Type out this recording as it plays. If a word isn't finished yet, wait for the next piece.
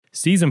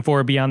Season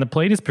 4 Beyond the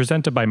Plate is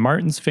presented by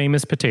Martin's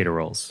Famous Potato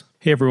Rolls.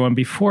 Hey everyone,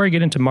 before I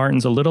get into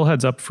Martin's, a little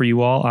heads up for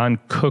you all on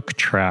Cook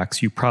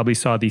Tracks. You probably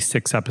saw these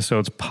 6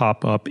 episodes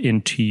pop up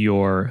into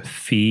your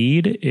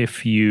feed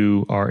if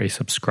you are a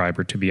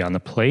subscriber to Beyond the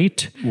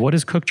Plate. What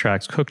is Cook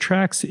Tracks? Cook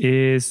Tracks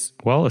is,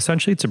 well,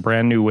 essentially it's a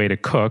brand new way to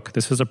cook.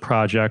 This is a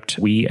project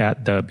we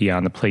at the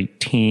Beyond the Plate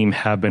team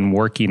have been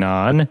working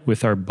on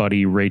with our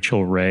buddy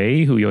Rachel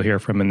Ray, who you'll hear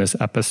from in this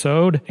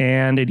episode.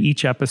 And in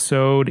each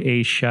episode,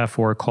 a chef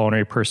or a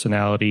culinary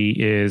personality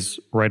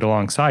is right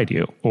alongside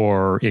you,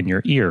 or in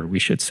your ear, we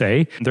should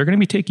say. They're going to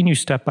be taking you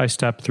step by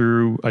step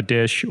through a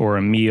dish or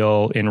a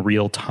meal in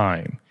real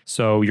time.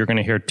 So you're going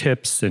to hear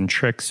tips and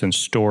tricks and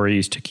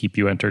stories to keep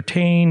you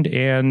entertained,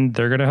 and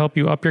they're going to help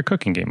you up your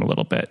cooking game a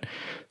little bit.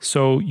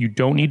 So you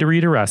don't need to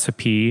read a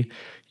recipe.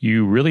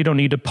 You really don't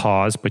need to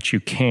pause, but you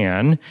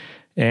can.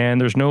 And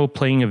there's no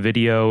playing a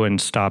video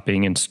and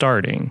stopping and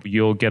starting.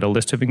 You'll get a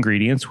list of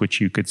ingredients, which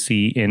you could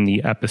see in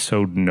the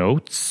episode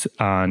notes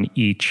on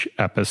each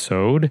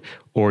episode,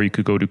 or you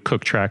could go to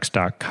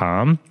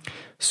cooktracks.com.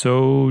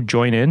 So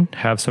join in,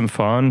 have some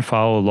fun,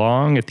 follow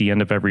along. At the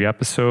end of every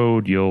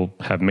episode, you'll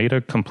have made a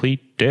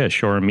complete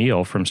dish or a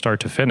meal from start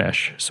to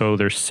finish. So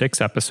there's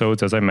 6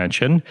 episodes, as I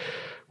mentioned.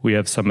 We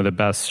have some of the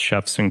best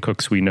chefs and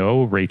cooks we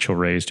know. Rachel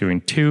Ray is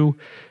doing 2.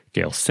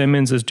 Gail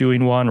Simmons is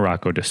doing 1,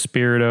 Rocco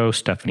DeSpirito,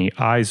 Stephanie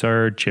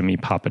Izard, Jimmy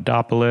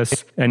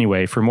Papadopoulos.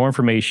 Anyway, for more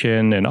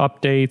information and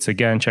updates,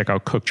 again, check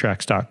out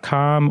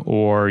cooktracks.com,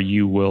 or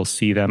you will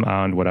see them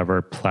on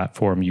whatever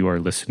platform you are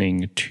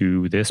listening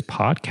to this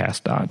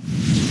podcast on.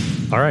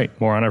 All right,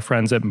 more on our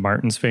friends at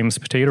Martin's Famous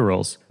Potato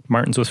Rolls.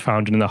 Martin's was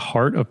founded in the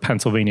heart of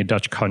Pennsylvania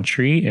Dutch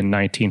country in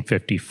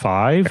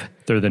 1955.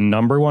 They're the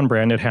 #1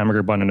 branded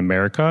hamburger bun in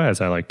America.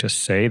 As I like to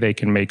say, they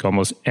can make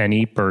almost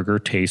any burger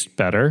taste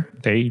better.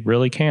 They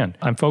really can.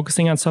 I'm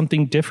focusing on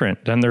something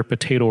different than their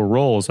potato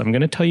rolls. I'm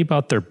going to tell you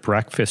about their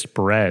breakfast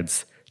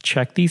breads.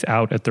 Check these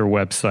out at their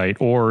website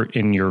or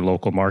in your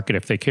local market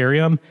if they carry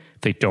them.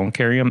 If they don't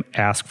carry them,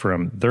 ask for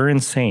them. They're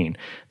insane.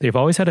 They've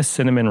always had a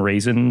cinnamon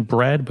raisin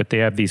bread, but they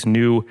have these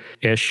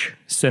new-ish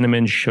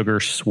cinnamon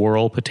sugar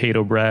swirl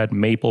potato bread,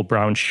 maple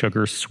brown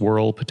sugar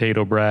swirl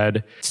potato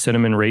bread,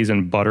 cinnamon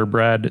raisin butter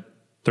bread.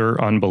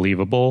 They're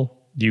unbelievable.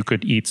 You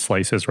could eat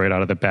slices right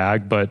out of the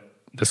bag, but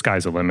the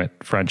sky's the limit.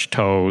 French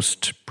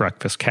toast,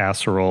 breakfast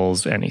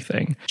casseroles,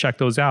 anything. Check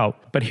those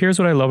out. But here's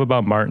what I love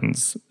about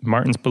Martin's.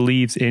 Martin's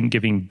believes in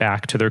giving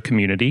back to their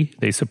community.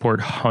 They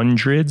support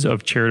hundreds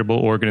of charitable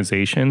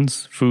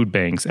organizations, food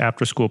banks,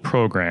 after-school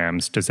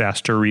programs,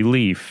 disaster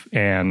relief,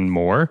 and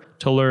more.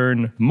 To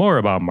learn more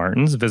about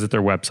Martin's, visit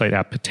their website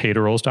at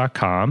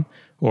potatorolls.com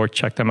or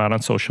check them out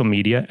on social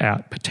media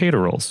at Potato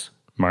Rolls.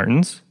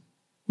 Martin's,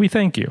 we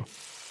thank you.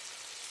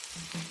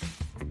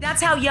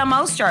 That's how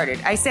Yum-O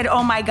started. I said,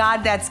 oh my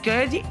God, that's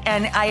good.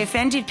 And I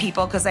offended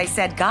people because I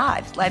said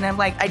God. And I'm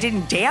like, I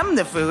didn't damn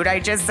the food. I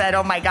just said,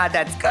 oh my God,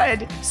 that's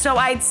good. So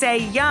I'd say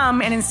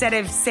yum. And instead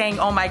of saying,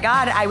 oh my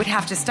God, I would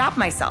have to stop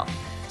myself.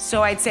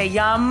 So I'd say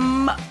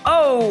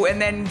yum-o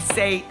and then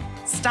say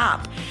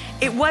stop.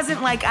 It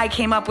wasn't like I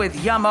came up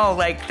with yum-o,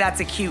 like that's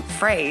a cute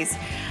phrase.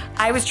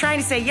 I was trying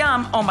to say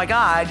yum, oh my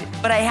God,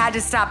 but I had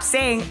to stop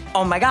saying,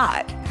 oh my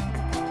God.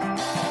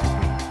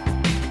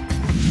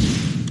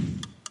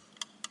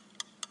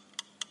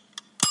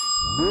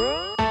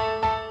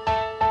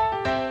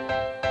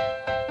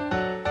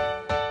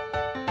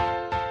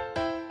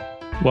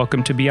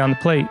 Welcome to Beyond the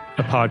Plate,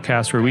 a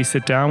podcast where we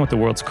sit down with the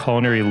world's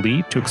culinary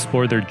elite to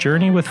explore their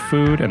journey with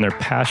food and their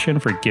passion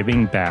for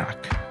giving back.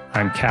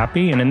 I'm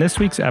Cappy, and in this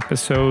week's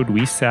episode,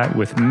 we sat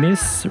with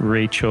Miss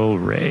Rachel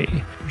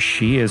Ray.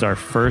 She is our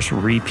first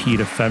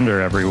repeat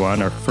offender,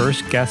 everyone, our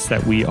first guest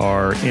that we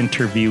are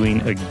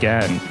interviewing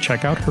again.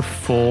 Check out her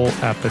full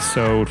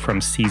episode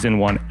from Season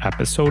 1,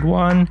 Episode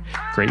 1.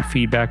 Great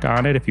feedback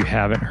on it. If you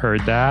haven't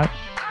heard that,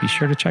 be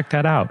sure to check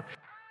that out.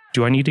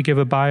 Do I need to give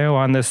a bio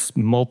on this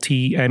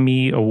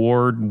multi-Emmy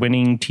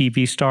award-winning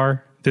TV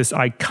star? This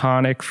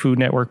iconic Food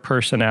Network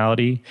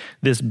personality?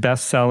 This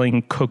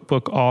best-selling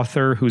cookbook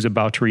author who's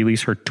about to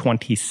release her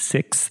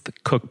 26th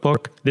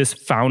cookbook? This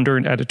founder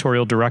and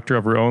editorial director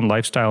of her own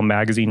lifestyle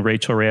magazine,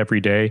 Rachel Ray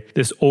Everyday?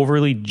 This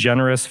overly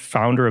generous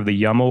founder of the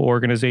Yum-O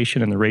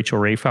organization and the Rachel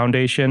Ray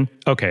Foundation?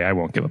 Okay, I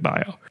won't give a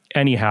bio.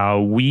 Anyhow,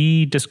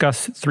 we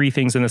discuss 3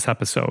 things in this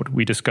episode.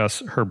 We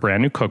discuss her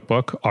brand new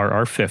cookbook,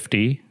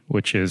 RR50,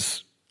 which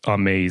is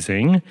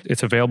amazing.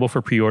 It's available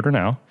for pre-order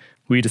now.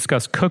 We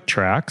discuss Cook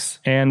Tracks,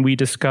 and we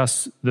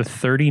discuss the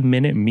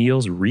 30-Minute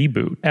Meals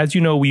reboot. As you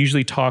know, we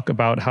usually talk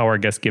about how our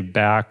guests give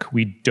back.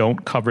 We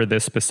don't cover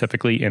this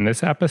specifically in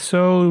this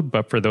episode,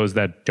 but for those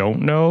that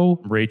don't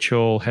know,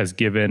 Rachel has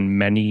given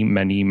many,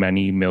 many,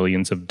 many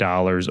millions of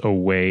dollars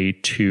away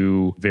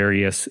to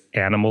various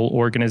animal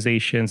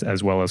organizations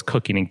as well as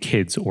cooking and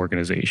kids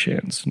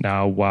organizations.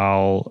 Now,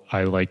 while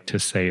I like to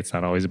say it's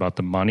not always about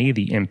the money,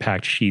 the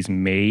impact she's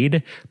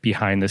made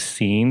behind the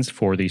scenes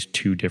for these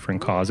 2 different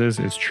causes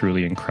is truly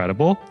absolutely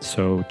incredible.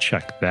 So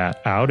check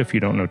that out if you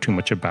don't know too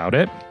much about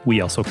it.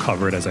 We also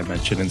cover it, as I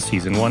mentioned, in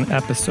season 1,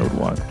 episode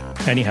 1.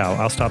 Anyhow,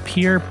 I'll stop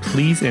here.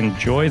 Please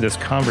enjoy this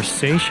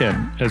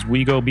conversation as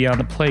we go beyond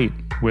the plate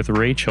with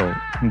Rachel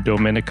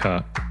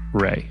Dominica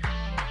Ray.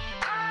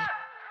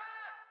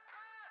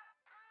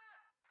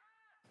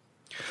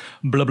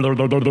 Blah, blah,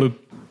 blah, blah, blah.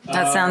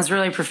 That sounds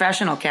really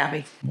professional,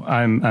 Cappy.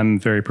 I'm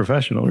very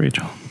professional,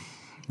 Rachel.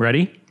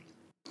 Ready?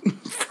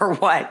 For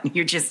what?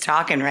 You're just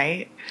talking,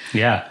 right?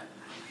 Yeah.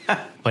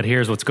 But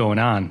here's what's going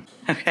on.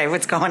 Okay,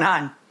 what's going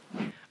on?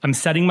 I'm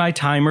setting my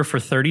timer for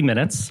 30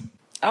 minutes.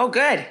 Oh,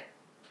 good.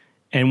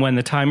 And when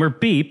the timer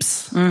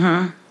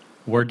beeps,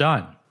 we're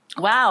done.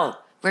 Wow.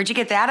 Where'd you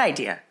get that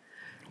idea?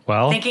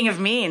 Well, Thinking of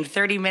me in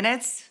 30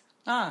 minutes?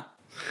 Huh.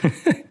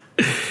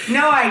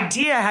 No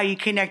idea how you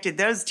connected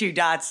those two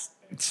dots.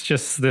 it's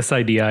just this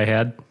idea I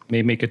had.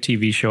 Maybe make a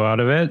TV show out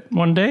of it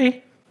one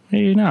day.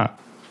 Maybe not.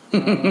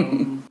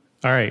 All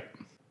right.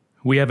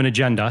 We have an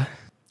agenda.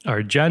 Our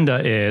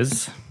agenda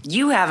is...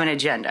 You have an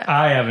agenda.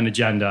 I have an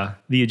agenda.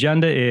 The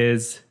agenda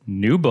is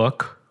new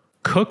book,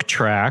 cook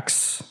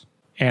tracks,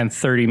 and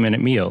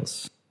 30-minute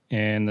meals.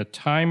 And the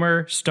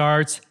timer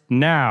starts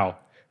now.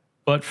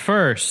 But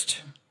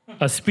first,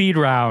 a speed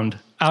round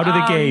out of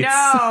the gates.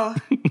 No.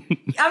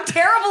 I'm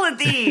terrible at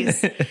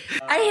these.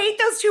 I hate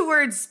those two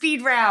words,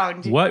 speed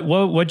round.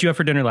 What'd you have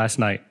for dinner last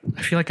night?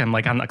 I feel like I'm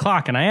on the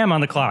clock, and I am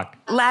on the clock.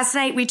 Last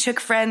night, we took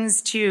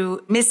friends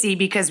to Missy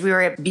because we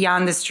were at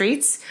Beyond the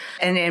Streets,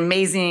 an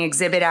amazing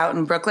exhibit out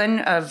in Brooklyn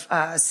of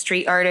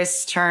street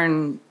artists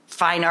turned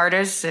fine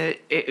artists.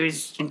 It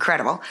was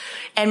incredible.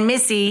 And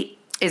Missy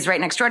is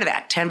right next door to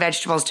that. 10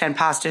 vegetables, 10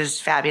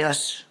 pastas,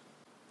 fabulous.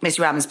 Missy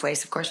Robbins'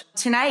 place, of course.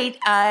 Tonight,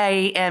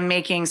 I am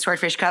making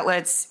swordfish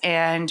cutlets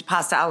and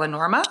pasta alla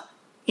norma.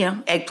 You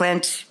know,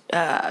 eggplant,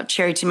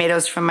 cherry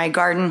tomatoes from my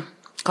garden,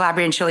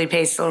 Calabrian chili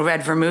paste, a little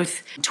red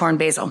vermouth, torn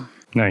basil.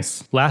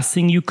 Nice. Last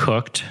thing you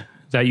cooked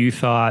that you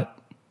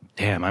thought,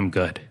 damn, I'm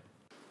good.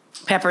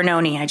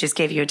 Pepperoni. I just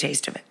gave you a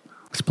taste of it.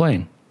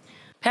 Explain.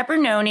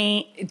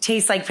 Pepperoni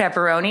tastes like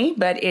pepperoni,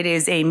 but it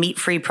is a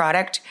meat-free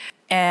product.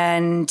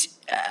 And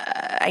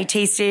I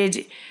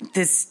tasted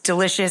this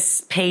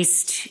delicious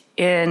paste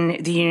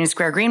in the Union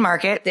Square Green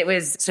Market that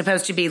was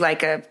supposed to be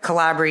like a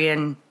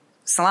Calabrian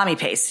salami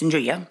paste in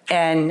Giulia.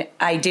 And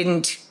I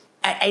didn't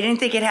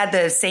think it had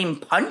the same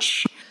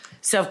punch.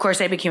 So, of course,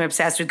 I became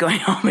obsessed with going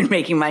home and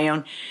making my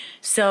own.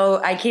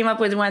 So I came up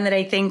with one that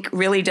I think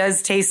really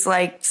does taste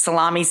like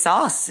salami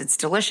sauce. It's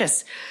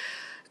delicious.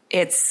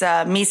 It's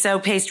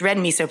miso paste, red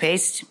miso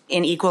paste,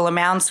 in equal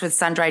amounts with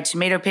sun-dried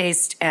tomato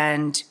paste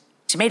and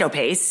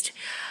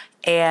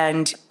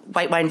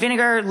white wine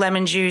vinegar,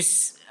 lemon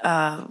juice,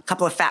 a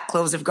couple of fat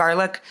cloves of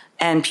garlic,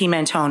 and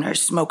pimenton or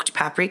smoked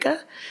paprika.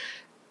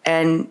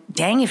 And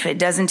dang if it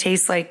doesn't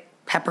taste like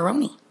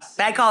pepperoni.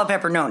 I call it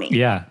pepperoni.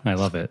 Yeah, I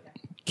love it.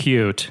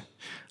 Cute.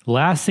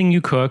 Last thing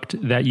you cooked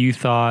that you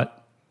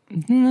thought,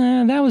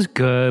 nah, that was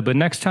good, but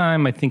next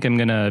time I think I'm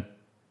going to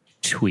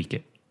tweak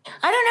it.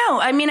 I don't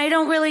know. I mean, I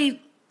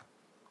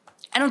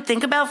don't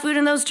think about food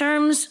in those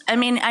terms. I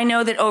mean, I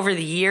know that over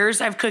the years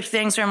I've cooked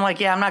things where I'm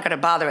like, yeah, I'm not going to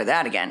bother with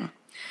that again.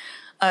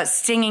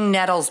 Stinging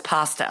nettles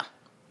pasta.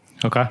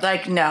 Okay.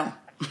 Like, no.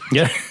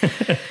 Yeah.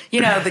 You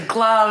know, the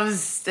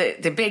gloves,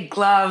 the big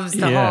gloves,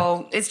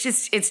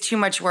 it's too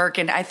much work.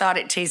 And I thought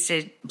it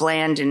tasted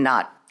bland and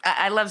not.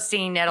 I love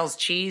stinging nettles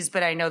cheese,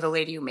 but I know the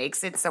lady who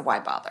makes it, so why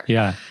bother?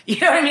 Yeah. You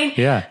know what I mean?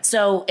 Yeah.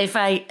 So if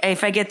I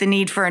get the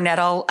need for a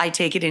nettle, I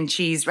take it in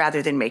cheese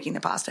rather than making the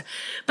pasta.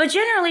 But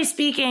generally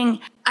speaking,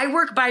 I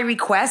work by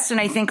request,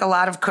 and I think a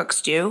lot of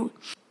cooks do,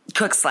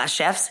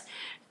 cooks/chefs.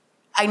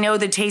 I know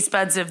the taste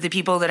buds of the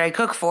people that I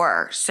cook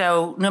for.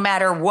 So no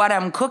matter what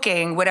I'm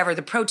cooking, whatever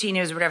the protein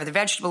is, whatever the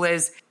vegetable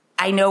is,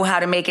 I know how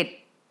to make it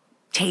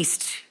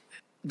taste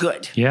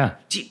good. Yeah.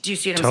 Do you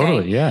see what I'm saying?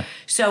 Totally, yeah.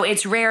 So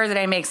it's rare that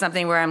I make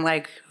something where I'm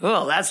like,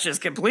 oh, that's just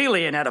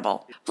completely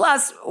inedible.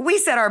 Plus, we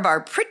set our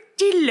bar pretty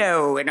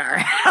low in our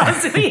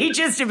house. We eat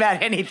just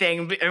about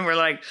anything. And we're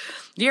like,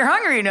 you're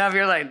hungry enough.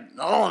 You're like,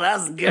 oh,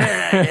 that's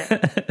good.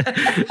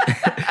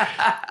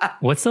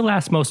 What's the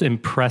last most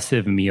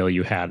impressive meal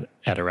you had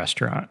at a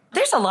restaurant?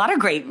 There's a lot of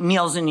great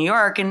meals in New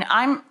York. And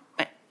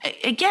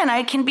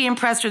I can be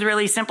impressed with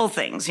really simple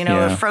things. You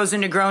know, a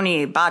frozen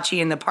Negroni, bocce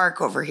in the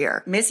park over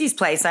here. Missy's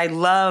place, I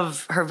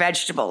love her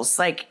vegetables.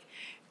 Like,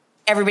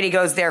 everybody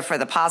goes there for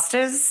the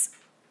pastas.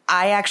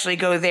 I actually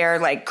go there,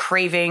 like,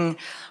 craving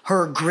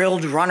her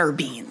grilled runner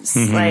beans.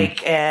 Mm-hmm. Like,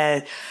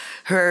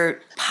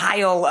 her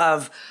pile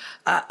of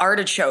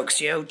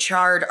artichokes, you know,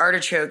 charred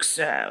artichokes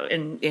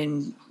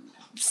in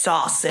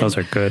sauce. And, those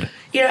are good.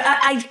 You know,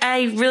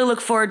 I really look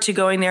forward to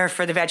going there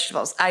for the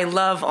vegetables. I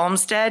love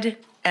Olmsted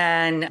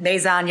and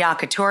Maison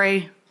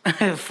Yakitori,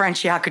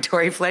 French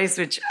yakitori place,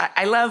 which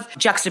I love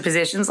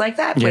juxtapositions like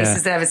that,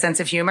 places that have a sense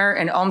of humor.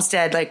 And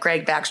Olmsted, like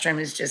Greg Backstrom,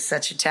 is just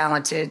such a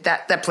talented,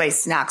 that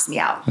place knocks me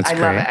out. That's I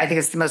great. love it. I think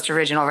it's the most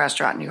original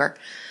restaurant in New York.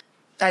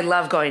 I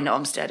love going to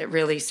Olmsted. It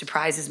really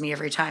surprises me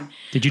every time.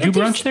 Did you do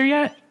brunch there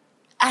yet?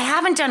 I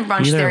haven't done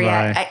brunch Neither there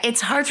have yet. It's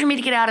hard for me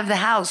to get out of the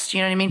house. You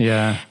know what I mean?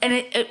 Yeah.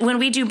 And when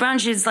we do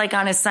brunch, it's like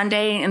on a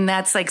Sunday, and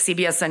that's like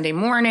CBS Sunday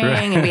Morning,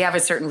 and we have a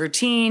certain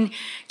routine.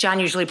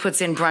 John usually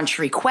puts in brunch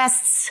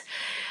requests.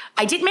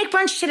 I did make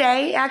brunch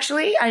today,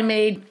 actually.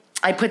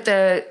 I put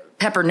the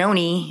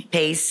pepperoni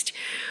paste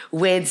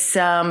with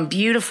some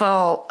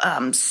beautiful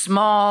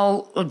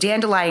small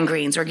dandelion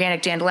greens,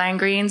 organic dandelion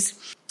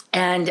greens,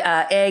 and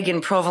egg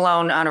and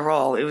provolone on a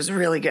roll. It was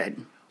really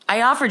good.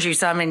 I offered you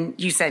some, and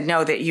you said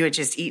no, that you had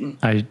just eaten.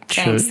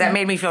 Thanks. That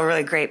made me feel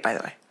really great, by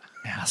the way.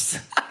 Ass.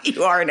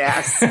 You are an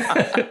ass.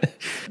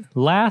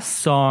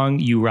 Last song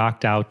you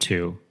rocked out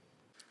to?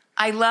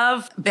 I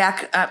love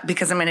Beck,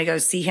 because I'm going to go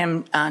see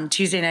him on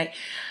Tuesday night.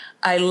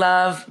 I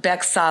love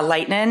Beck Saw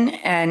Lightning,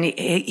 and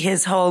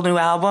his whole new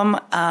album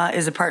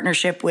is a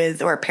partnership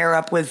with, or a pair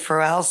up with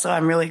Pharrell, so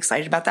I'm really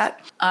excited about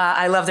that.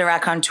 I love the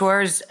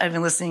Raconteurs. I've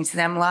been listening to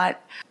them a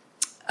lot.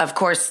 Of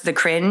course, The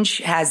Cringe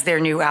has their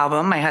new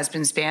album, my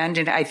husband's band,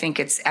 and I think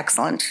it's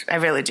excellent. I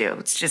really do.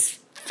 It's just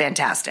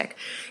fantastic.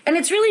 And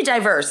it's really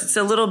diverse. It's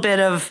a little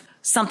bit of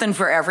something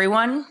for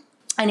everyone.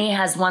 And he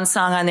has one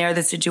song on there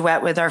that's a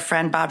duet with our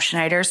friend Bob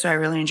Schneider, so I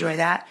really enjoy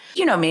that.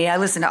 You know me, I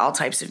listen to all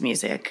types of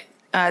music.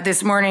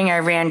 This morning I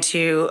ran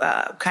to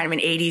kind of an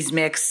 80s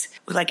mix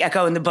with like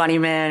Echo and the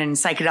Bunnymen and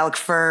Psychedelic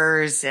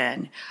Furs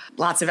and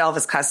lots of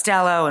Elvis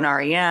Costello and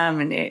R.E.M.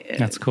 And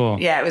that's cool.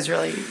 Yeah, it was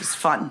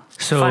fun.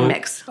 So fun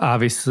mix.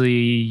 Obviously,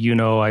 you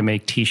know, I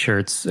make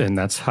T-shirts, and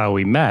that's how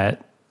we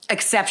met.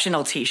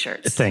 Exceptional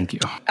T-shirts. Thank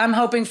you. I'm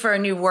hoping for a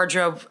new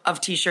wardrobe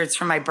of T-shirts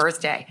for my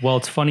birthday. Well,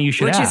 it's funny you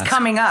should ask. Which is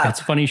coming up. It's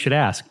funny you should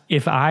ask.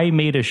 If I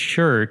made a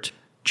shirt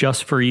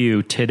just for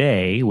you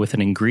today with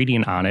an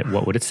ingredient on it,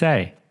 what would it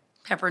say?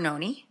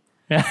 Pepperoni.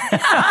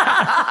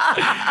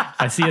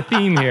 I see a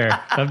theme here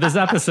of this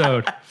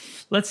episode.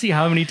 Let's see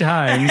how many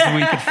times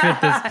we could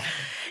fit this.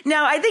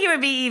 No, I think it would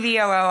be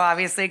EVOO,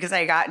 obviously, because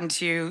I got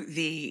into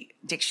the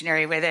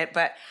dictionary with it.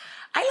 But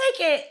I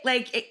like it.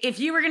 Like, if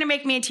you were going to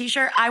make me a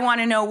T-shirt, I want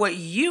to know what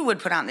you would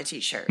put on the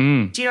T-shirt. Do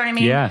you know what I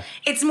mean? Yeah.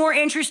 It's more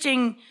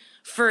interesting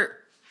for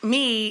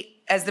me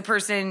as the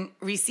person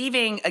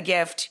receiving a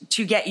gift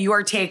to get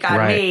your take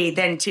on me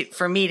than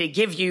for me to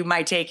give you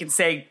my take and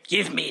say,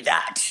 give me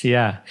that.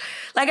 Yeah.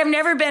 Like, I've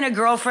never been a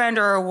girlfriend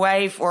or a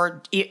wife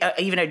or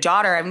even a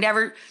daughter. I've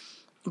never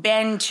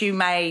been to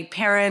my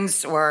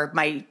parents or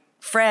my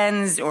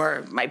friends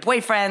or my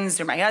boyfriends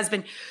or my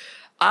husband.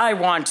 I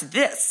want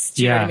this.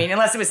 Do you know what I mean?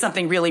 Unless it was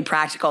something really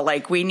practical,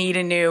 like we need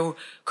a new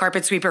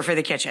carpet sweeper for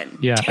the kitchen.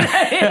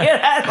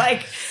 Yeah.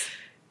 Like,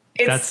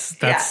 that's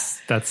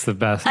the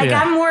best. Like,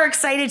 I'm more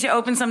excited to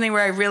open something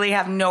where I really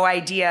have no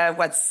idea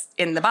what's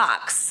in the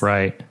box.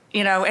 Right.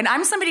 You know, and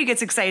I'm somebody who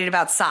gets excited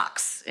about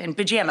socks and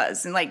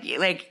pajamas and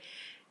like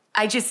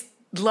I just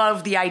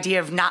love the idea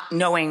of not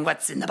knowing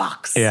what's in the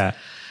box. Yeah.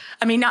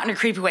 I mean, not in a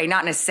creepy way,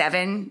 not in a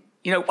Seven.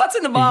 You know, what's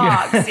in the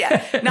box?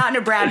 Yeah. Not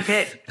in a Brad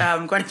Pitt,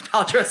 Gwyneth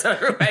Paltrow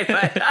sort of way,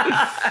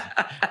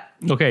 but.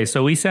 Okay,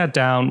 so we sat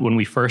down when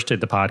we first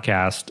did the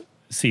podcast,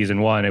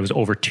 season 1. It was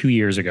over 2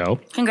 years ago.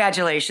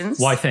 Congratulations.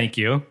 Why, thank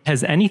you.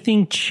 Has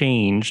anything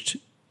changed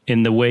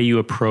in the way you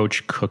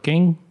approach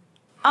cooking?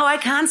 Oh, I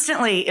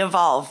constantly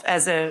evolve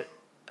as a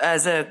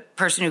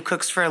person who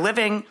cooks for a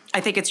living.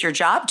 I think it's your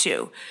job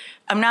to.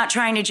 I'm not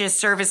trying to just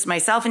service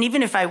myself. And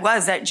even if I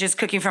was that just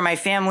cooking for my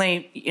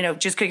family, you know,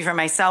 just cooking for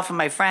myself and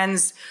my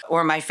friends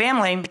or my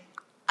family,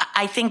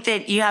 I think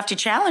that you have to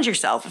challenge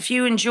yourself. If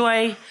you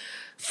enjoy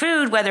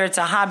food, whether it's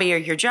a hobby or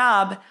your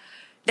job,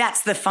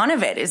 that's the fun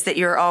of it, is that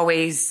you're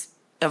always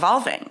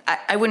evolving.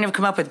 I wouldn't have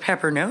come up with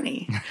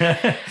pepperoni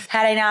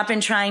had I not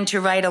been trying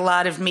to write a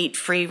lot of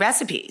meat-free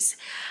recipes.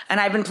 And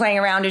I've been playing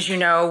around, as you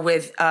know,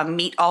 with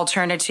meat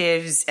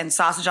alternatives and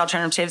sausage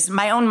alternatives.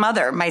 My own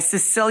mother, my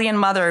Sicilian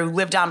mother, who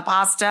lived on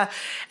pasta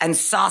and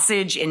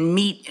sausage and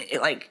meat,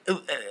 like,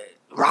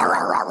 rah,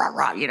 rah, rah, rah,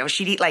 rah. You know,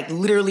 she'd eat like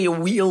literally a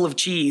wheel of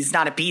cheese,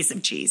 not a piece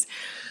of cheese.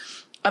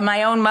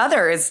 My own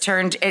mother is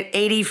turned at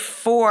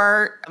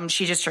 84.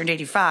 She just turned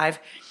 85.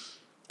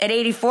 At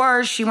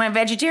 84, she went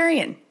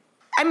vegetarian.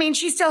 I mean,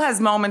 she still has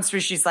moments where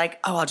she's like,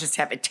 oh, I'll just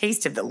have a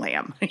taste of the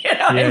lamb. You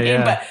know what I mean?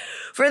 Yeah. But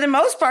for the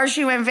most part,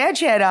 she went veg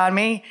head on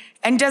me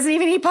and doesn't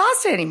even eat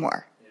pasta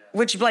anymore,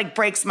 which like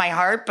breaks my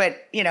heart.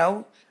 But, you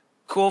know,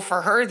 cool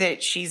for her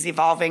that she's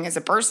evolving as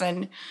a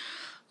person,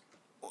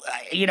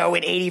 you know,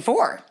 at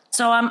 84.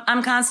 So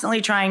I'm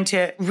constantly trying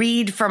to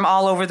read from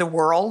all over the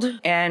world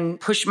and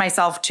push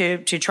myself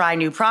to try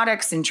new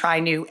products and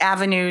try new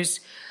avenues,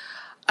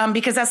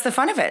 because that's the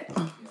fun of it.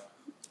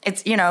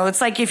 It's, you know,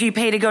 it's like if you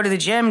pay to go to the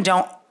gym,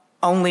 don't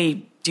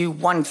only do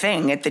one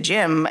thing at the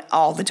gym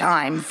all the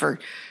time for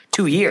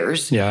 2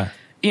 years. Yeah.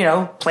 You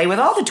know, play with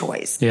all the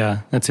toys.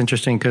 Yeah, that's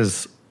interesting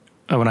because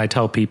when I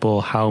tell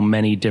people how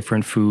many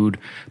different food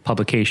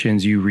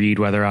publications you read,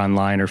 whether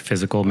online or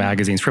physical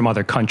magazines from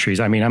other countries.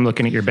 I mean, I'm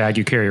looking at your bag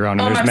you carry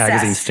around and there's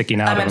magazines sticking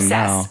out of them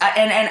now.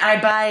 And I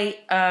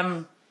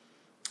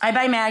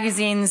buy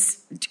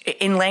magazines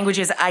in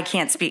languages I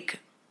can't speak.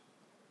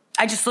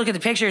 I just look at the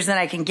pictures and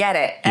I can get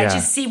it. I Yeah.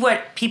 just see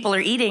what people are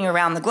eating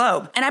around the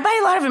globe. And I buy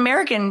a lot of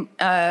American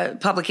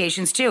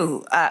publications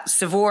too.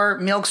 Savor,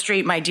 Milk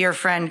Street, my dear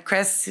friend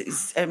Chris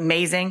is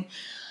amazing.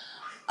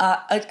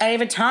 I have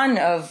a ton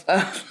of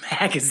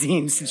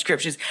magazine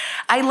subscriptions.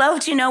 I love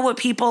to know what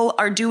people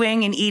are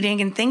doing and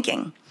eating and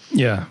thinking.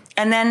 Yeah.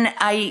 And then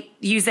I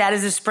use that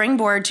as a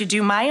springboard to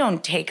do my own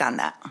take on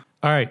that.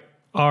 All right.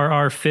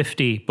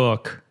 RR50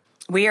 book.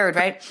 Weird,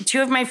 right?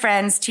 Two of my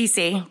friends,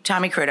 TC,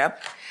 Tommy Crudup,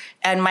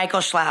 and Michael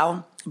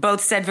Schlau,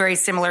 both said very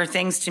similar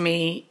things to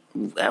me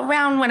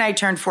around when I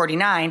turned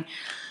 49.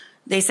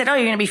 They said, oh,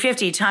 you're going to be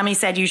 50. Tommy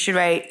said you should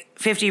write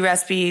 50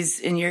 recipes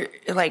in your,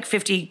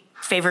 50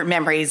 favorite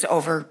memories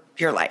over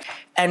your life.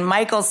 And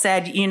Michael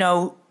said,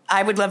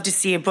 I would love to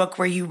see a book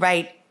where you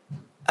write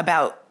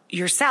about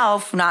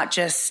yourself, not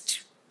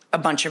just a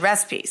bunch of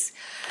recipes.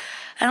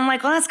 And I'm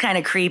like, well, that's kind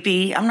of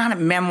creepy. I'm not a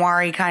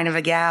memoir-y kind of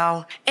a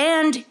gal.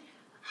 And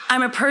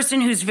I'm a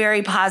person who's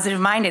very positive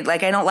minded. I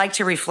don't like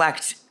to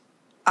reflect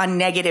on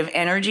negative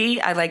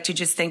energy. I like to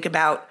just think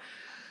about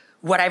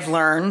what I've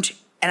learned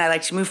and I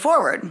like to move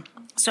forward.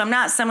 So I'm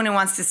not someone who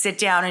wants to sit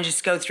down and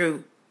just go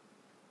through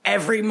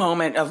every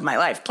moment of my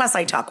life. Plus,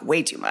 I talk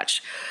way too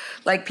much.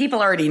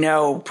 People already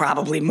know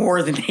probably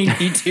more than they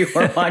need to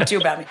or want to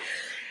about me.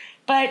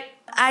 But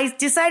I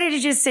decided to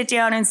just sit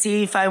down and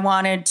see if I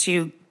wanted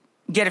to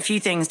get a few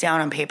things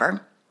down on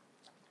paper.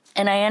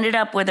 And I ended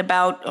up with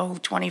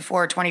about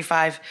 24,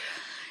 25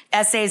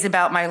 essays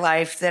about my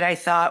life that I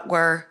thought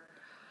were,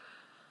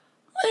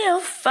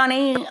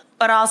 funny,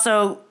 but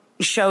also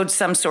showed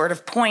some sort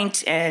of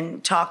point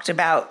and talked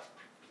about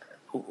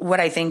what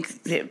I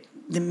think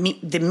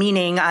the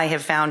meaning I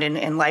have found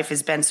in life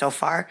has been so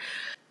far.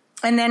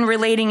 And then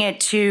relating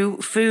it to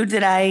food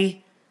that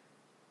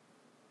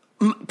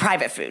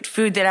private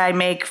food that I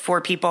make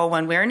for people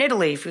when we're in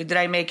Italy, food that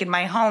I make in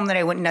my home that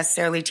I wouldn't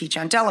necessarily teach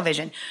on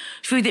television,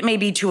 food that may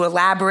be too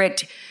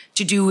elaborate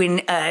to do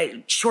in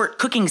short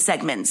cooking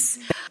segments.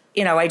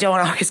 I don't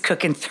always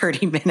cook in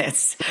 30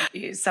 minutes.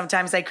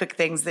 Sometimes I cook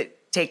things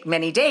that take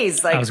many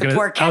days, like the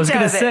porchetta. I was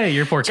going to say,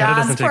 your porchetta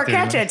doesn't take 30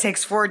 minutes. Porchetta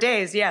takes 4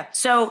 days, yeah.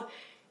 So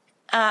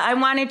I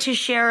wanted to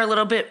share a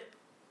little bit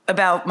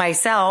about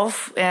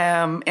myself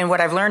and what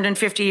I've learned in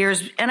 50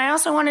 years. And I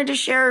also wanted to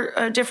share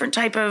a different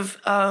type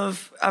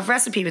of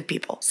recipe with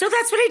people. So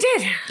that's what I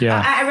did.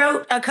 Yeah. I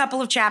wrote a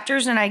couple of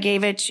chapters and I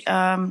gave it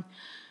to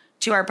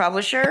our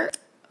publisher,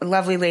 a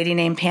lovely lady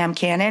named Pam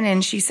Cannon.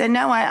 And she said,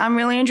 no, I'm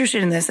really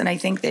interested in this. And I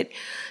think that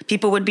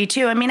people would be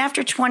too. I mean,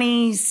 after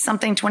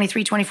 20-something,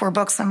 23, 24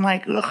 books, I'm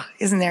like, ugh,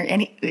 isn't there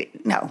any?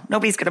 No,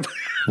 nobody's going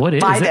to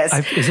buy this.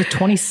 Is it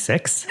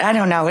 26? I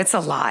don't know. It's a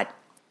lot.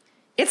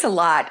 It's a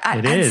lot.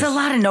 It's a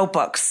lot of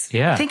notebooks.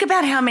 Yeah. Think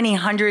about how many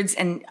hundreds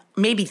and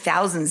maybe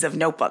thousands of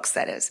notebooks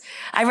that is.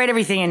 I write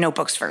everything in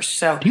notebooks first.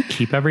 So do you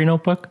keep every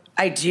notebook?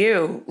 I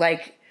do.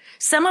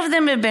 Some of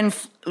them have been,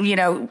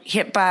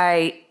 hit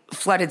by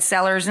flooded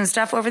cellars and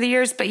stuff over the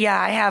years. But yeah,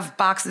 I have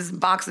boxes and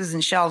boxes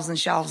and shelves and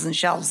shelves and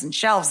shelves and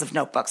shelves of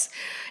notebooks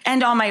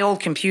and all my old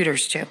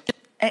computers too.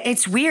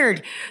 It's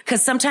weird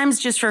because sometimes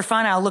just for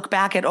fun, I'll look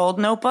back at old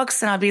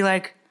notebooks and I'll be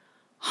like,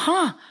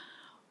 huh,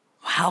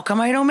 how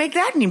come I don't make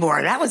that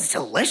anymore? That was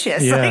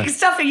delicious. Yeah.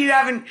 Stuff that you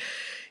haven't,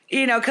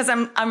 because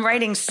I'm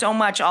writing so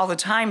much all the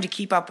time to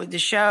keep up with the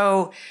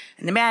show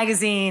and the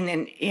magazine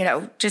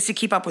and, just to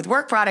keep up with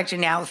Work Product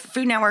and now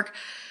Food Network.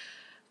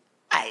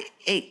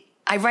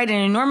 I write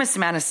an enormous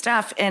amount of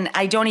stuff and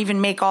I don't even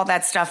make all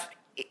that stuff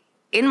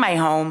in my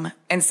home.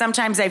 And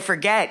sometimes I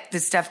forget the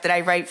stuff that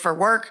I write for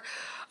work.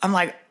 I'm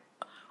like,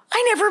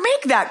 I never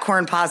make that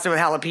corn pasta with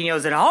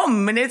jalapenos at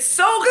home, and it's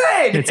so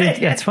good.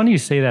 It's funny you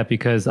say that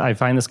because I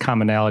find this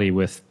commonality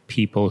with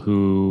people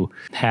who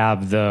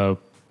have the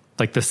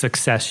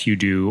success you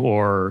do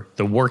or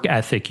the work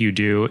ethic you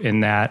do,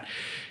 in that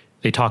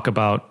they talk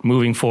about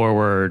moving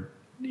forward,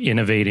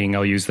 innovating,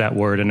 I'll use that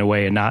word in a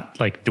way, and not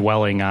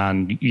dwelling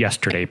on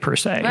yesterday per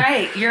se.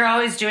 Right. You're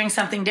always doing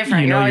something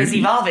different. You're always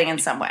evolving in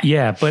some way.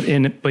 Yeah, but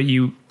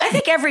you... I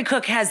think every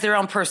cook has their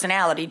own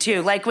personality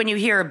too. Like when you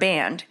hear a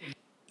band,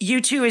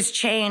 U2 has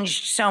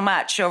changed so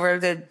much over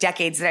the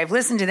decades that I've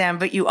listened to them,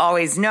 but you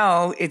always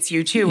know it's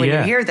U2 when you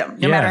hear them,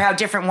 no matter how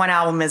different one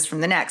album is from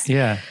the next.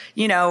 Yeah.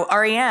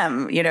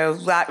 REM,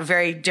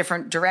 very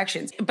different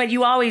directions. But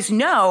you always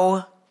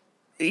know,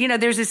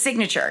 there's a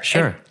signature.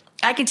 Sure. And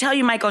I can tell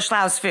you Michael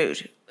Schlau's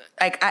food,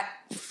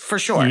 for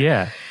sure.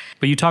 Yeah.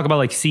 But you talk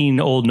about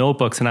seeing old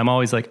notebooks, and I'm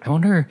always like, I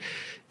wonder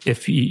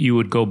if you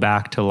would go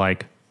back to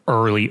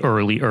early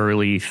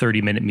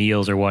 30-minute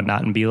meals or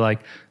whatnot and be like,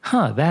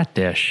 that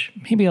dish,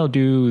 maybe I'll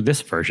do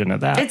this version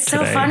of that. It's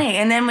today. So funny.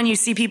 And then when you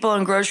see people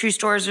in grocery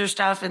stores or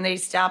stuff and they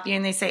stop you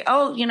and they say,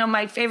 oh,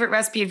 my favorite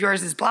recipe of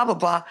yours is blah, blah,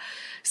 blah.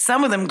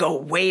 Some of them go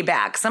way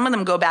back. Some of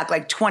them go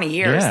back 20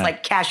 years,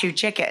 like cashew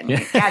chicken. Yeah.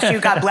 Cashew,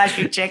 God bless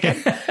you, chicken.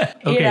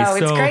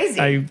 It's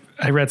crazy.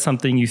 I read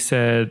something you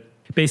said,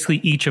 basically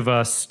each of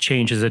us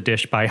changes a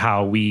dish by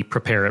how we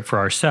prepare it for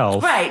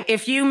ourselves. Right.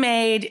 If you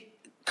made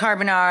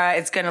carbonara,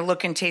 it's going to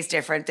look and taste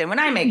different than when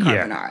I make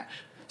carbonara.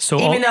 So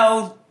even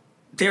though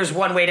there's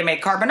one way to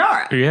make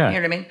carbonara. Yeah. You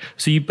know what I mean?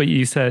 So but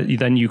you said,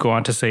 then you go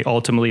on to say,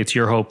 ultimately, it's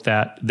your hope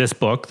that this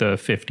book, the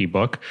 50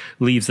 book,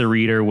 leaves the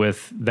reader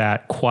with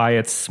that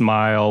quiet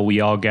smile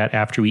we all get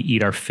after we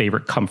eat our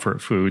favorite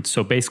comfort food.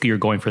 So basically, you're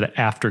going for the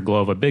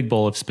afterglow of a big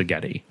bowl of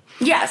spaghetti.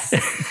 Yes.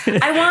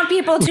 I want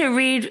people to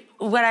read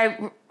what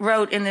I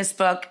wrote in this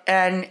book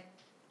and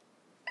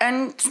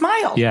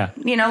smile. Yeah.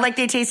 You know, like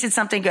they tasted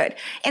something good.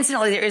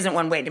 Incidentally, there isn't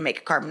one way to make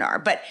a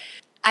carbonara, but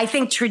I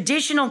think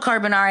traditional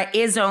carbonara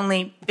is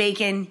only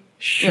bacon,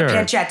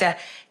 pancetta,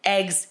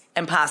 eggs,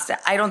 and pasta.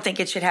 I don't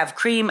think it should have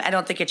cream. I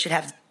don't think it should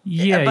have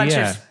a bunch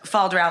of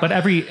falderau. But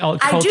every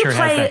culture has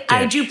that dish.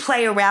 I do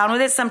play around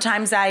with it.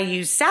 Sometimes I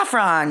use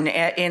saffron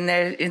in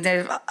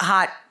the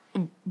hot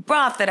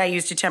broth that I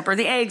use to temper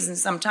the eggs, and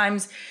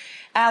sometimes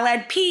I'll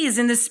add peas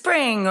in the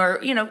spring or,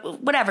 you know,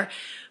 whatever.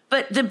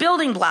 But the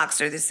building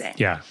blocks are the same.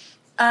 Yeah.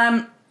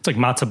 It's like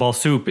matzo ball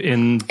soup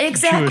in Jewish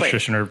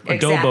tradition or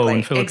adobo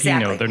in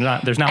Filipino. Exactly.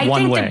 There's not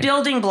one way. I think the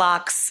building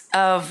blocks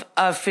of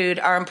food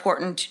are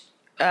important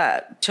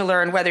to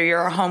learn, whether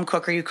you're a home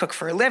cook or you cook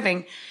for a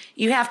living.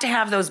 You have to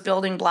have those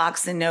building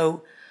blocks and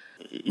know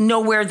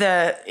where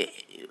the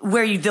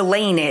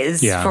lane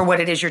is for what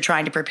it is you're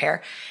trying to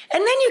prepare.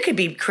 And then you could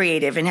be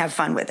creative and have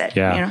fun with it.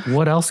 Yeah. You know?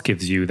 What else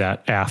gives you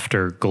that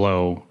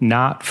afterglow,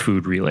 not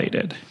food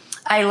related?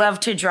 I love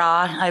to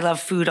draw. I love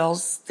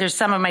foodles. There's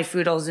some of my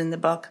foodles in the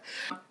book.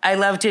 I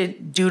love to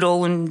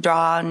doodle and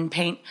draw and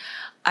paint.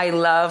 I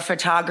love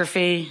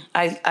photography.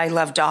 I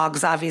love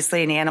dogs,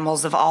 obviously, and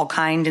animals of all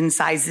kinds and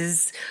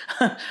sizes.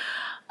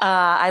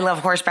 I love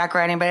horseback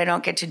riding, but I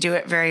don't get to do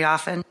it very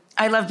often.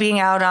 I love being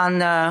out on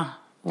the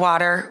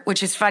water,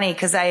 which is funny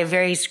because I have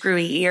very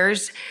screwy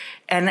ears,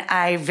 and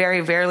I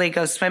very rarely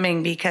go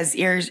swimming because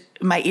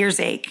my ears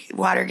ache.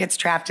 Water gets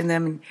trapped in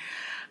them.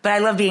 But I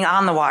love being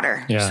on the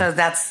water, so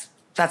that's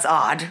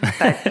odd.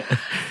 But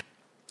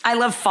I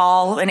love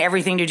fall and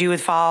everything to do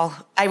with fall.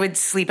 I would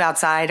sleep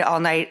outside all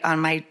night on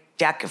my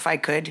deck if I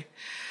could.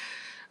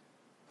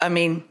 I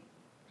mean,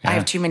 I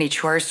have too many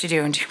chores to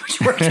do and too much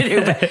work to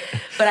do,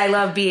 but I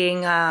love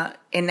being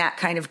in that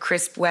kind of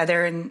crisp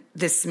weather and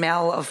the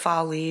smell of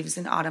fall leaves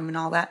and autumn and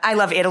all that. I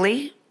love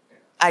Italy.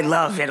 I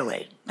love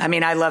Italy. I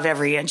mean, I love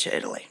every inch of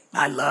Italy.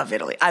 I love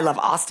Italy. I love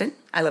Austin.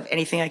 I love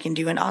anything I can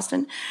do in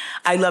Austin.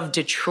 I love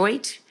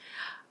Detroit.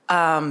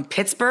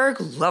 Pittsburgh.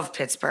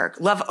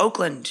 Love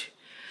Oakland.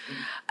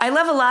 I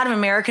love a lot of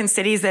American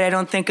cities that I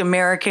don't think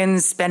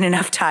Americans spend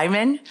enough time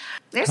in.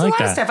 There's a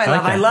lot of stuff I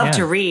love. I love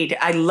to read.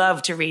 I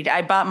love to read.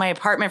 I bought my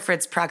apartment for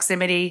its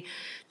proximity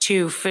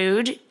to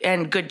food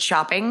and good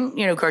shopping,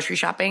 you know, grocery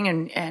shopping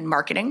and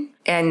marketing.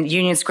 And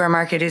Union Square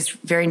Market is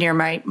very near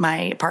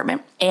my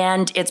apartment.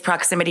 And its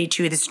proximity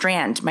to the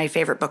Strand, my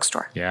favorite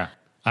bookstore. Yeah.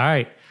 All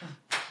right.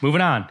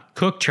 Moving on.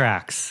 Cook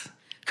Tracks.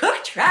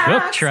 Cook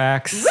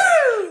Tracks.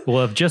 Woo!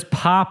 Will have just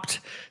popped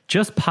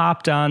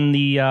on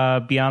the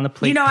Beyond the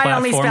Plate. You know, platform I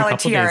only spell it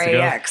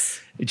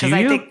TRAX. Because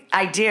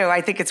I do.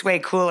 I think it's way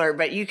cooler,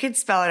 but you could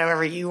spell it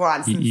however you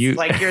want since you're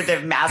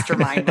the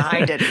mastermind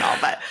behind it and all.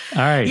 But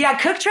all right. Yeah,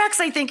 Cook Tracks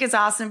I think is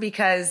awesome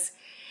because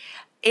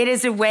it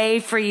is a way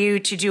for you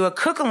to do a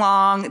cook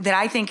along that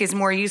I think is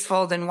more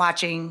useful than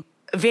watching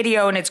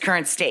video in its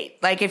current state.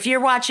 Like if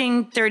you're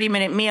watching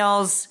 30-minute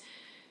meals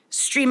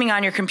streaming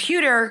on your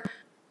computer,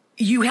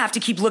 you have to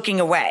keep looking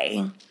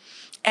away.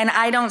 And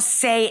I don't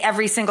say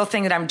every single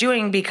thing that I'm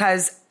doing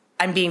because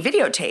I'm being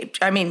videotaped.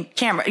 I mean,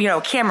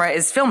 camera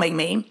is filming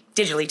me,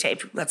 digitally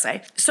taped, let's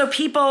say. So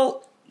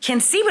people can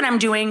see what I'm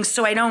doing,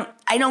 so I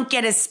don't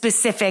get as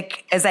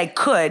specific as I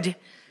could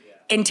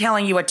in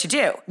telling you what to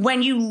do.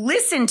 When you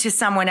listen to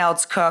someone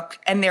else cook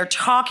and they're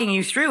talking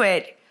you through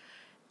it,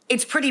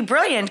 it's pretty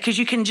brilliant because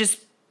you can just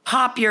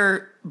pop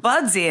your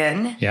buds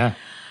in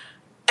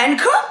and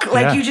cook.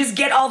 Like you just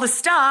get all the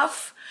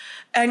stuff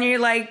and you're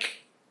like,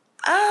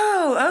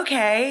 oh,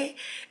 okay.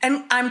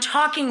 And I'm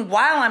talking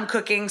while I'm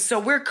cooking, so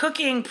we're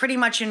cooking pretty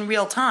much in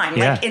real time,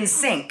 like in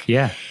sync.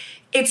 Yeah.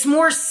 It's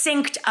more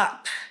synced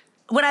up.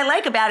 What I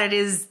like about it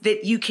is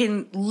that you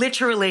can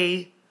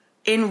literally,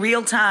 in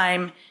real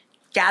time,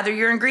 gather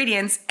your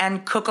ingredients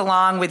and cook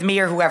along with me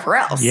or whoever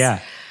else. Yeah.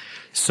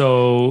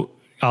 So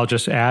I'll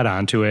just add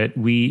on to it.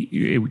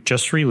 It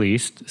just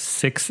released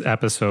 6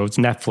 episodes,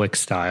 Netflix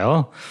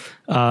style,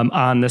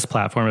 on this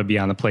platform of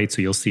Beyond the Plate.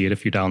 So you'll see it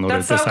if you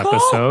downloaded this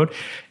episode. Cool.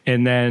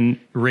 And then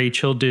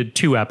Rachel did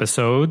 2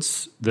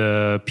 episodes,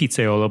 the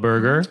Pizzaiolo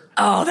burger.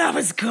 Oh, that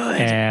was good.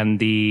 And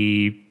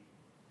the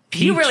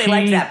peachy. You really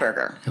liked that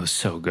burger. It was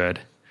so good.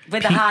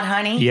 With the hot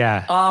honey?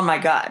 Yeah. Oh, my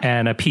God.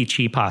 And a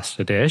peachy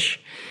pasta dish.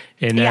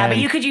 And yeah, then, but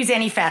you could use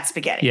any fat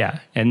spaghetti. Yeah.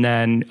 And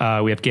then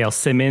we have Gail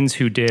Simmons,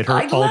 who did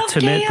her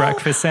ultimate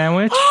breakfast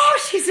sandwich. Oh,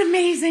 she's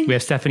amazing. We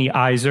have Stephanie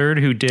Izard,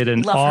 who did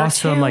an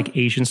awesome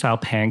Asian-style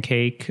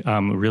pancake.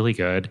 Really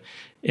good.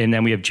 And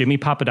then we have Jimmy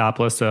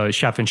Papadopoulos, a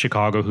chef in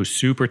Chicago who's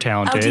super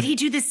talented. Oh, did he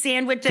do the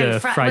sandwich? The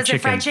fried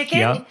chicken?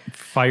 Yep.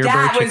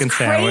 Firebird chicken sandwich.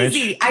 That was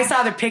crazy. I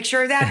saw the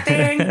picture of that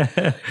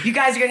thing. You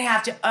guys are going to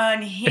have to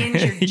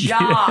unhinge your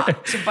jaw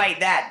to bite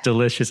that.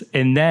 Delicious.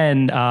 And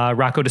then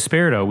Rocco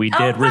DiSpirito. We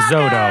did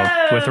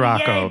risotto with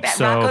Rocco. Yay.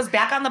 Rocco's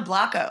back on the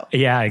blocko.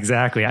 Yeah,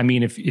 exactly. I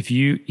mean,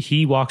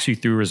 he walks you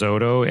through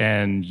risotto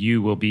and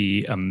you will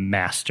be a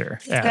master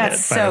at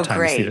That's it by so the time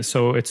great. you see this.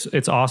 So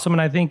it's awesome.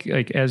 And I think,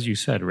 like, as you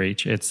said,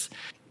 Rach,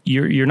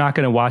 you're not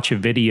going to watch a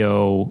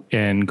video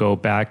and go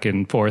back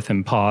and forth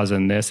and pause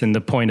and this. And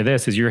the point of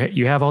this is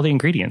you have all the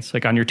ingredients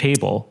like on your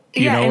table,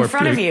 in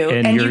front of you,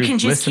 and you can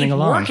just keep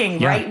working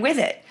right with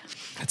it.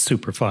 It's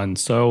super fun.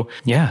 So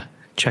yeah,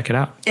 check it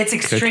out. It's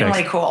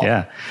extremely cool.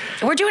 Yeah.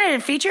 We're doing a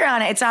feature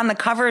on it. It's on the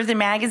cover of the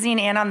magazine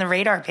and on the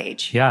Radar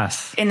page.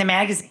 Yes. In the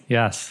magazine.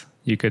 Yes.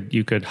 You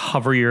could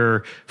hover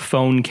your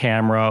phone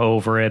camera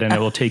over it and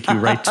it will take you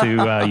right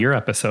to your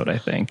episode, I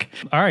think.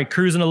 All right,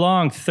 cruising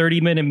along.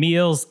 30-minute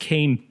meals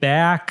came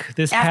back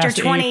this after past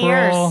 20 April.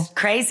 years.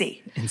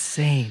 Crazy.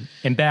 Insane.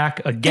 And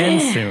back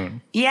again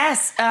soon.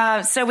 Yes.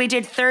 So we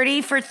did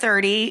 30 for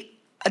 30,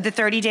 the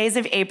 30 days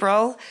of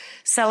April,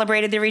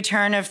 celebrated the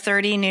return of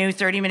 30 new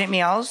 30-minute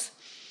meals.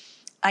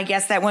 I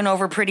guess that went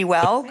over pretty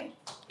well.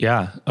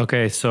 Yeah.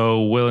 Okay.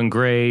 So Will and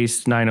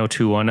Grace,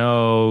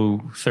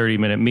 90210,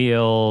 30-minute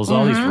meals,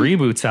 all these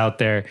reboots out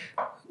there.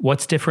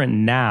 What's different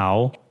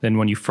now than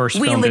when you first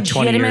filmed it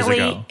 20 years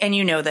ago? And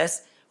you know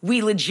this,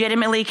 we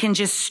legitimately can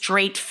just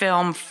straight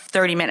film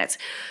 30 minutes.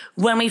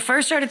 When we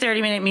first started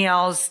 30-minute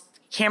meals,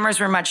 cameras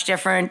were much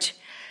different.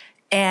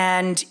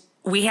 And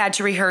we had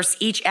to rehearse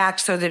each act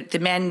so that the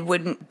men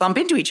wouldn't bump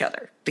into each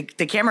other.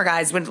 The camera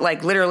guys would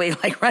literally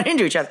run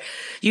into each other.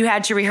 You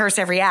had to rehearse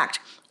every act.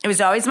 It was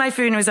always my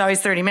food and it was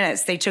always 30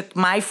 minutes. They took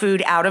my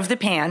food out of the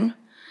pan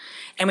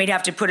and we'd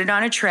have to put it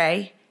on a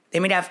tray.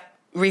 Then we'd have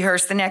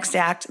rehearse the next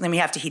act. And then we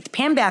have to heat the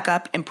pan back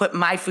up and put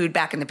my food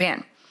back in the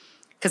pan.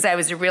 Because I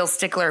was a real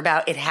stickler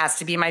about it has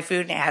to be my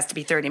food and it has to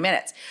be 30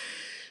 minutes.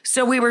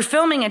 So we were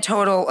filming a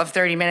total of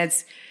 30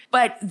 minutes,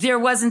 but there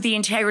wasn't the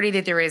integrity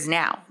that there is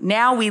now.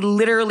 Now we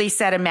literally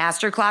set a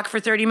master clock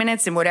for 30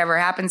 minutes and whatever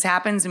happens,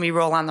 happens, and we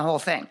roll on the whole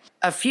thing.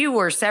 A few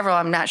or several,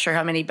 I'm not sure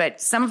how many, but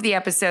some of the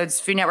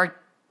episodes Food Network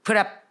put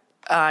up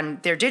on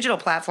their digital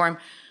platform,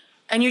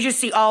 and you just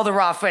see all the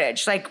raw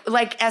footage. Like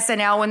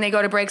SNL, when they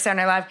go to break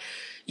Saturday Night Live,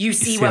 you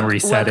see what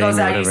goes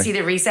out, you see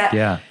the reset.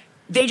 Yeah.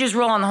 They just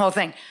roll on the whole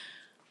thing.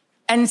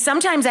 And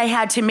sometimes I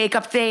had to make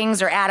up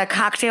things or add a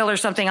cocktail or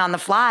something on the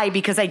fly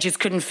because I just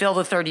couldn't fill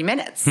the 30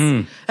 minutes.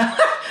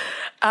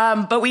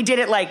 But we did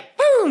it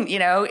boom,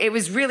 it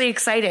was really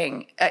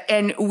exciting.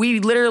 And we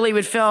literally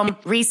would film,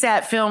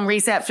 reset,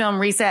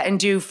 and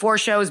do 4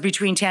 shows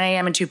between 10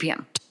 a.m. and 2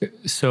 p.m.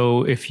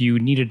 So if you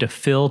needed to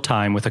fill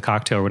time with a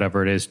cocktail or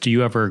whatever it is, did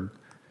you ever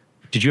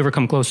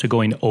come close to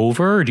going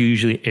over, or do you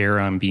usually err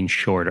on being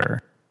shorter?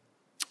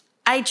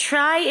 I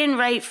try and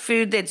write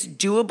food that's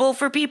doable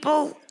for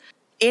people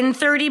in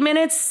 30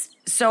 minutes.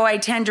 So I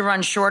tend to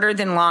run shorter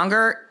than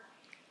longer.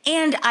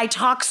 And I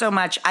talk so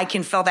much, I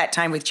can fill that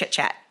time with chit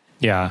chat.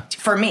 Yeah.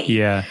 For me.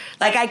 Yeah.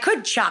 I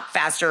could chop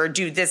faster or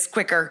do this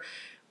quicker,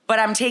 but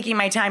I'm taking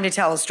my time to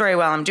tell a story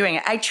while I'm doing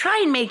it. I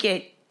try and make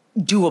it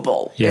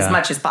doable as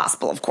much as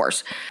possible, of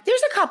course.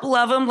 There's a couple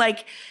of them,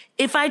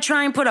 if I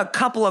try and put a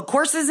couple of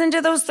courses into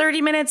those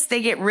 30 minutes,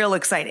 they get real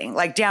exciting,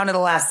 down to the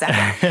last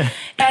second.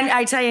 And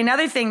I tell you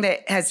another thing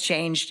that has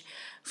changed.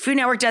 Food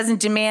Network doesn't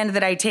demand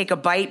that I take a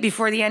bite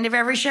before the end of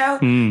every show.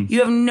 You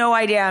have no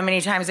idea how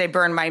many times I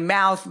burned my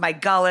mouth, my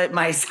gullet,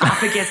 my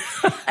esophagus.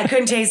 I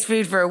couldn't taste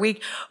food for a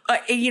week.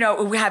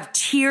 We have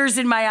tears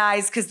in my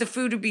eyes because the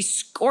food would be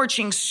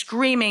scorching,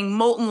 screaming,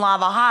 molten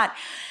lava hot.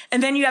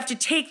 And then you have to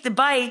take the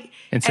bite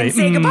and say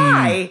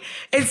goodbye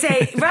and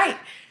say, right.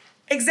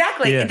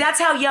 Exactly. Yeah. That's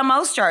how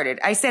Yum-O started.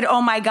 I said,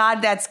 oh my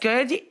God, that's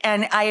good.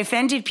 And I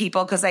offended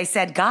people because I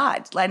said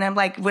God. And I'm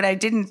like, I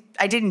didn't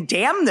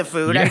damn the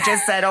food. Yeah. I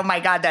just said, oh my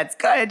God, that's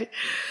good.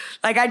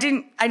 I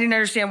didn't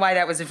understand why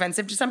that was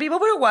offensive to some people,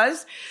 but it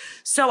was.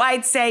 So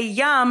I'd say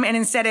yum. And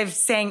instead of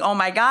saying, oh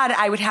my God,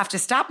 I would have to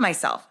stop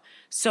myself.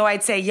 So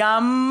I'd say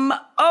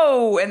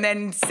yum-o and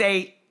then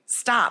say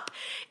stop.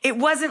 It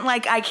wasn't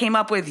like I came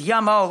up with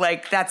yum-o,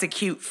 that's a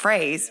cute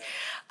phrase.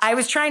 I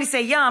was trying to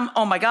say yum,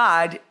 oh my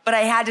God, but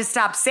I had to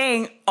stop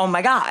saying, oh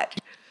my God.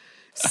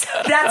 So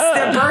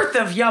that's the birth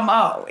of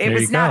yum-o. It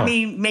was not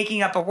me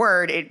making up a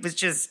word. It was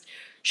just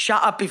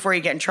shut up before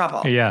you get in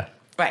trouble. Yeah.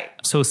 Right.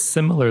 So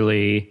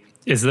similarly,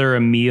 is there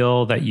a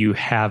meal that you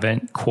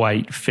haven't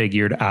quite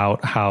figured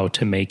out how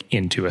to make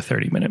into a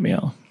 30-minute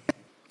meal?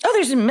 Oh,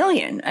 there's a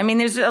million. I mean,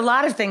 there's a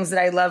lot of things that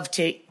I love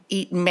to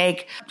eat and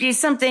make.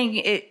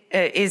 Something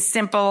as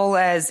simple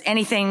as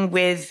anything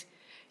with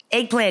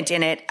eggplant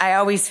in it, I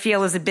always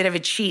feel is a bit of a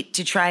cheat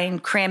to try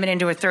and cram it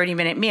into a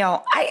 30-minute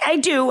meal.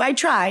 I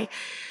try.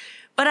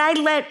 But I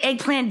let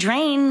eggplant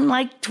drain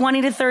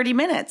 20 to 30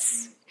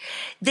 minutes.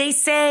 They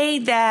say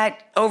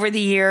that over the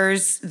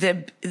years,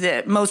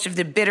 the most of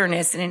the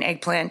bitterness in an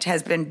eggplant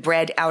has been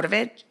bred out of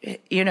it,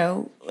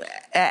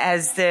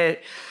 as the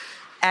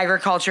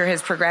agriculture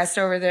has progressed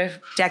over the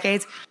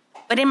decades.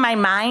 But in my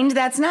mind,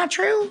 that's not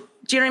true.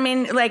 Do you know what I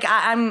mean? Like,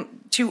 I'm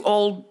too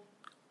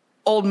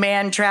old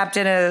man trapped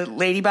in a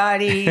lady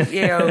body,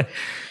 you know.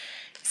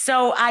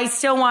 So I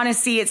still want to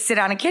see it sit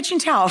on a kitchen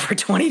towel for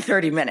 20,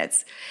 30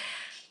 minutes.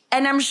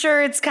 And I'm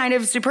sure it's kind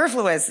of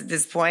superfluous at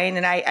this point,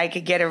 and I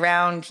could get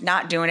around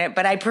not doing it,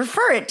 but I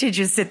prefer it to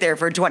just sit there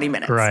for 20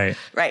 minutes. Right.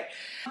 Right.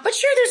 But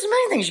sure, there's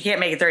many things you can't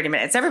make in 30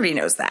 minutes. Everybody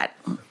knows that.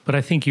 But I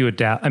think you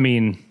adapt. I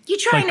mean, you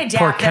try and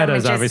adapt them and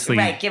just, obviously,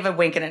 right, give a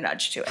wink and a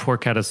nudge to it.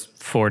 Porchetta's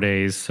 4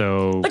 days,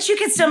 so. But you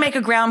can still make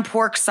a ground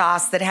pork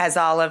sauce that has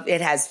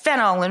it has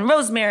fennel and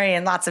rosemary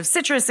and lots of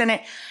citrus in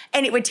it.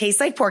 And it would taste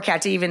like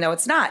porchetta, even though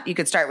it's not. You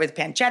could start with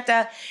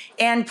pancetta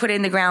and put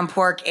in the ground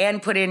pork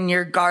and put in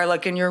your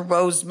garlic and your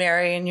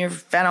rosemary and your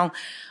fennel.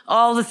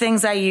 All the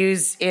things I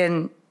use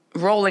in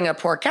rolling a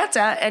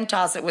porchetta, and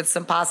toss it with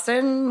some pasta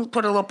and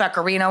put a little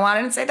pecorino on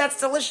it and say, that's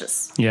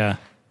delicious. Yeah,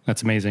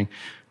 that's amazing.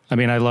 I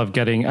mean,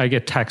 I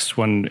get texts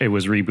when it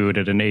was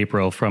rebooted in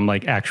April from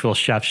like actual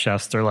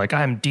chefs. They're like,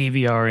 I'm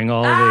DVRing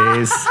all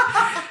these.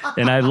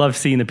 And I love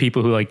seeing the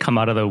people who like come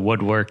out of the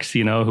woodworks,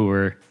 you know, who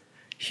are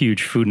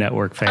huge Food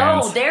Network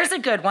fans. Oh, there's a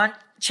good one.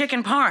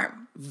 Chicken parm.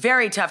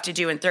 Very tough to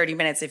do in 30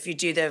 minutes if you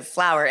do the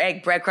flour,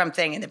 egg, breadcrumb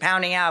thing and the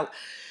pounding out.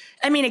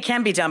 I mean, it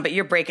can be done, but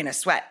you're breaking a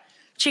sweat.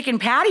 Chicken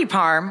patty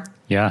parm.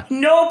 Yeah.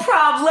 No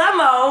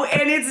problemo,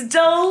 and it's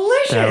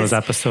delicious. That was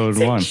episode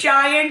 1. It's a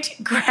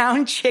giant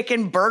ground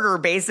chicken burger,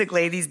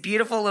 basically. These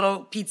beautiful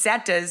little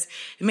pizzettas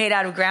made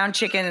out of ground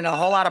chicken and a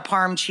whole lot of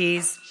parm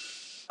cheese.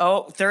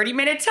 Oh,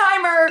 30-minute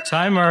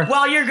timer.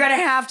 Well, you're going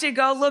to have to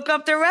go look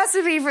up the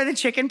recipe for the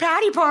chicken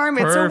patty parm.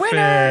 It's a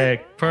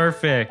winner.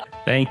 Perfect.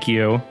 Thank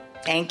you.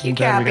 Thank you, I'm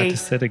glad Cappy. we got to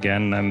sit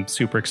again. I'm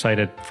super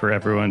excited for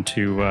everyone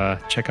to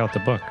check out the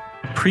book.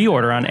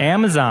 Pre-order on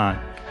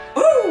Amazon.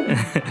 Woo!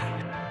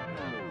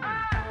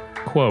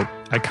 Quote,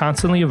 I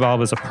constantly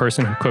evolve as a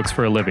person who cooks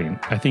for a living.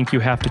 I think you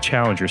have to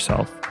challenge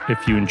yourself.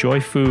 If you enjoy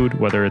food,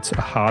 whether it's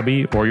a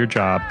hobby or your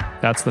job,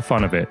 that's the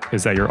fun of it,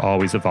 is that you're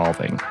always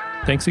evolving.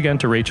 Thanks again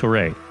to Rachael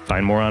Ray.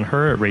 Find more on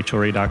her at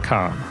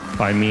rachelray.com.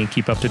 Find me and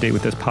keep up to date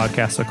with this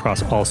podcast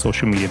across all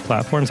social media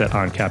platforms at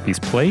On Cappy's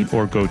Plate,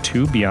 or go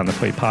to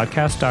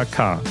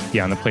beyondtheplatepodcast.com.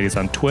 Beyond the Plate is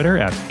on Twitter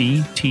at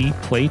BT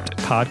Plate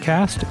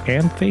Podcast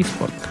and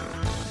Facebook.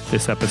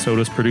 This episode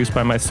was produced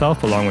by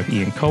myself along with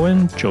Ian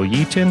Cohen, Joel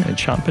Yeaton, and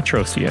Sean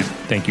Petrosian.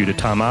 Thank you to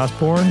Tom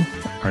Osborne.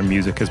 Our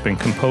music has been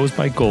composed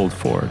by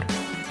Goldford.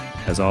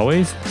 As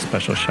always,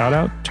 special shout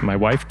out to my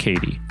wife,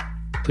 Katie.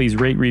 Please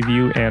rate,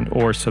 review, and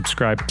or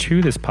subscribe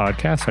to this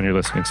podcast on your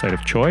listening site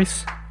of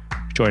choice.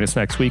 Join us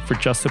next week for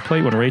Just a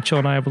Plate when Rachel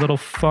and I have a little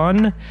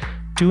fun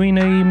doing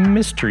a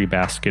mystery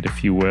basket,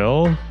 if you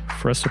will,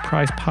 for a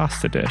surprise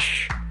pasta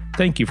dish.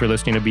 Thank you for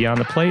listening to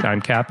Beyond the Plate.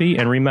 I'm Cappy,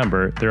 and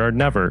remember, there are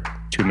never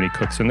too many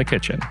cooks in the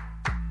kitchen.